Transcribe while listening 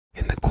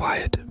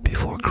quiet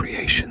before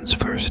creation's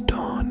first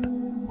dawn,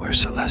 where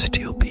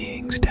celestial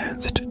beings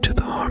danced to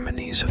the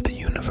harmonies of the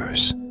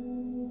universe,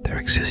 there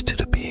existed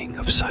a being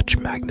of such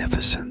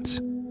magnificence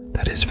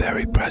that his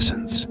very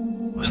presence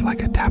was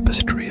like a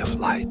tapestry of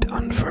light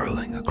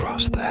unfurling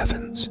across the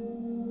heavens.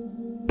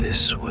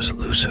 This was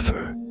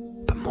Lucifer,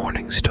 the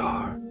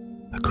Morningstar,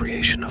 a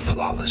creation of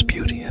flawless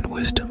beauty and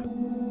wisdom,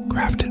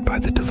 crafted by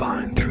the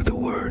divine through the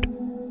Word,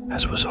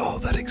 as was all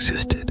that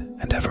existed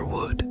and ever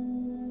would.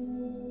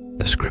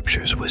 The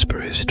scriptures whisper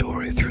his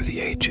story through the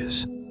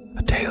ages,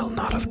 a tale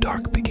not of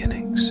dark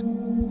beginnings,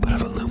 but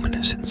of a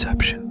luminous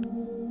inception.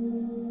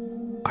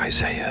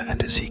 Isaiah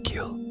and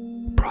Ezekiel,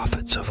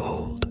 prophets of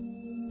old,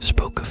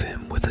 spoke of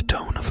him with a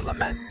tone of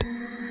lament,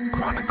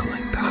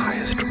 chronicling the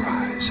highest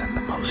rise and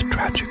the most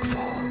tragic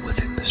fall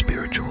within the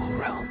spiritual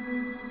realm.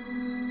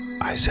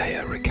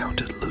 Isaiah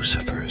recounted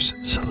Lucifer's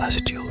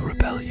celestial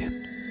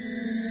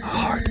rebellion, a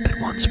heart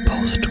that once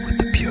pulsed with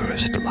the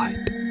purest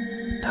light,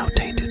 now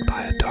tainted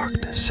by a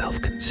darkness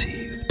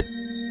self-conceived.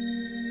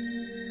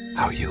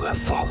 How you have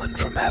fallen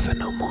from heaven,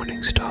 O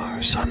morning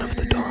star, son of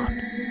the dawn!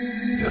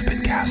 You have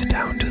been cast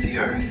down to the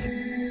earth,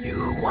 you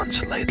who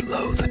once laid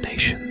low the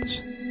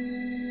nations.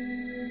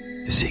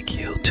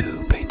 Ezekiel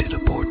too painted a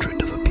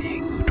portrait of a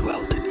being who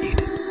dwelt in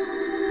Eden,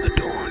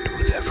 adorned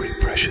with every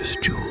precious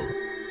jewel,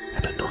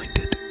 an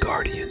anointed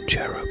guardian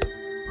cherub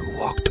who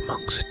walked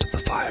amongst the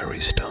fiery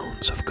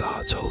stones of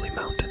God's holy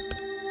mountain.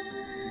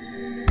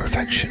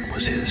 Perfection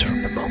was his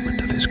from the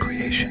moment of his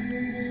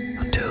creation,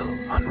 until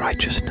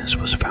unrighteousness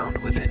was found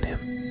within him.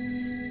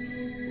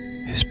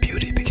 His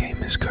beauty became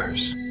his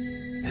curse,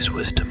 his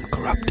wisdom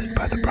corrupted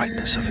by the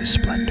brightness of his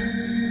splendor.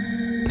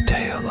 The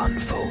tale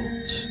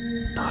unfolds,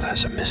 not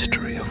as a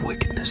mystery of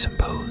wickedness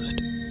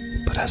imposed,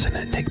 but as an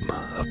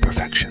enigma of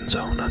perfection's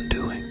own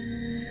undoing.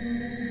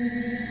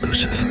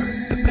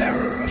 Lucifer, the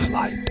bearer of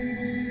light,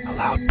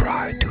 allowed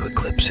pride to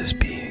eclipse his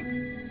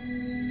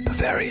being. The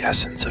very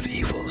essence of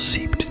evil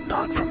seeped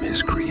not from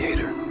his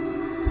creator,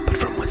 but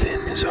from within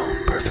his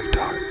own perfect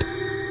heart.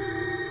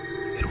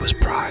 It was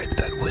pride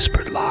that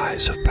whispered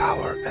lies of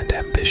power and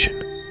ambition,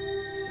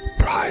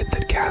 pride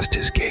that cast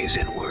his gaze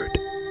inward,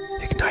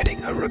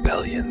 igniting a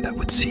rebellion that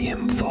would see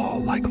him fall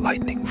like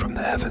lightning from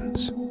the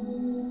heavens.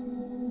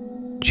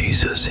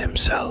 Jesus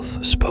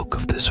himself spoke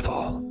of this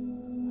fall,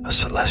 a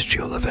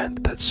celestial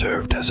event that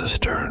served as a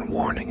stern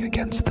warning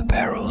against the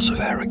perils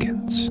of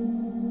arrogance.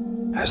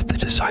 As the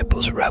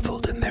disciples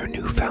reveled in their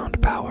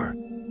newfound power,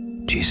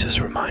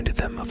 Jesus reminded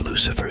them of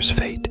Lucifer's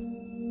fate,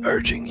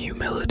 urging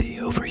humility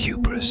over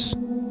hubris.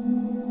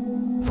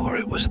 For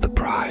it was the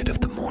pride of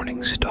the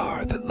morning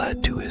star that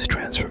led to his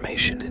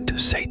transformation into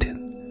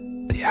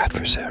Satan, the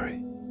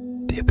adversary,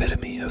 the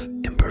epitome of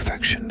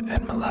imperfection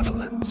and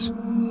malevolence.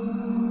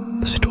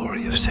 The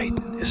story of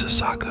Satan is a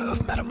saga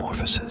of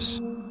metamorphosis,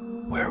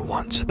 where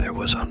once there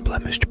was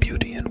unblemished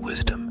beauty and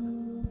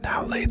wisdom,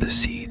 now lay the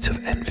seeds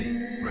of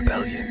envy,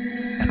 rebellion,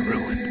 and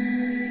ruin.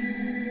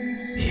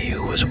 He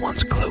who was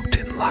once cloaked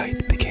in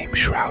light became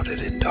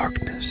shrouded in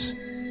darkness,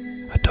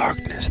 a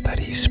darkness that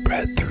he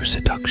spread through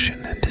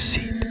seduction and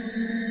deceit,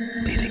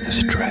 leading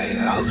astray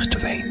a host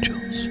of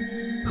angels,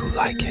 who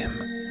like him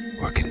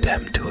were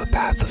condemned to a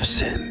path of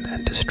sin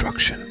and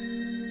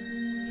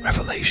destruction.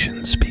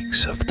 Revelation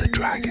speaks of the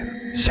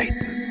dragon,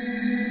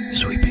 Satan,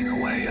 sweeping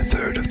away a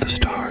third of the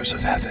stars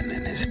of heaven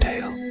in his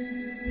tail,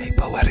 a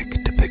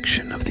poetic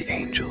depiction of the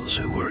angels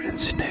who were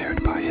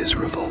ensnared by his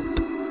revolt.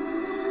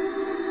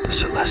 The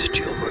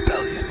celestial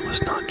rebellion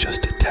was not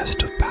just a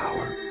test of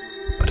power,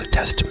 but a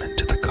testament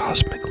to the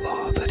cosmic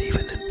law that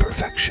even in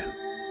perfection,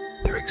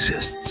 there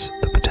exists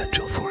the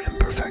potential for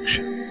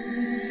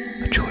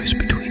imperfection, a choice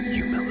between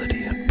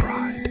humility and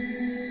pride,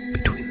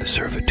 between the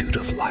servitude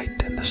of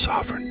light and the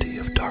sovereignty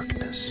of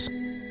darkness.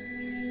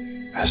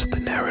 As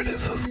the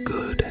narrative of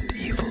good and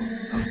evil,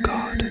 of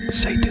God and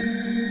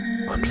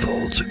Satan,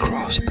 unfolds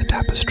across the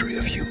tapestry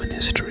of human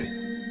history,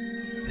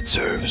 it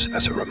serves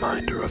as a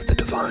reminder of the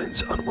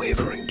divine's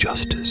unwavering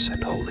justice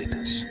and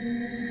holiness.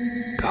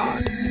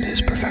 God, in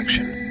his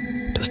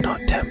perfection, does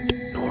not tempt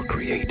nor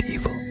create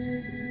evil.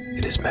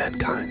 It is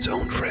mankind's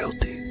own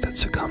frailty that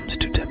succumbs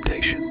to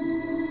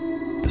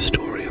temptation. The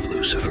story of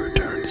Lucifer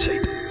turned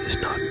Satan is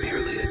not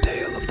merely a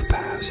tale of the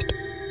past,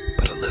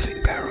 but a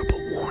living parable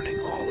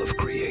warning all of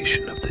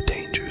creation of the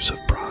dangers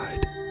of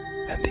pride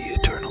and the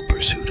eternal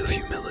pursuit of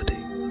humility.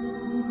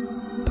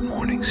 The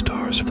morning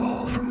star's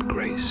fall from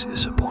grace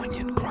is a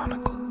poignant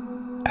chronicle,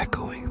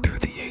 echoing through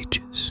the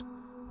ages,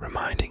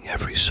 reminding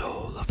every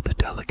soul of the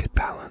delicate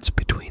balance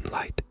between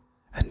light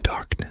and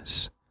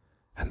darkness,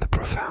 and the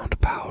profound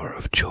power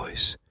of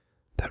choice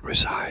that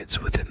resides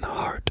within the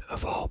heart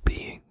of all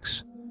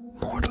beings,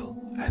 mortal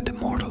and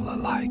immortal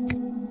alike.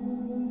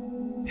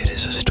 It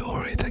is a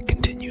story that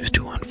continues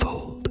to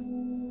unfold,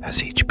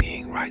 as each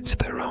being writes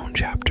their own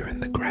chapter in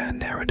the grand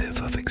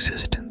narrative of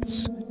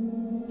existence,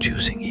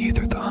 choosing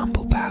either the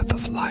humble path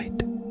of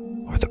light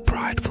or the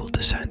prideful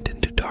descent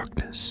into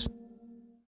darkness.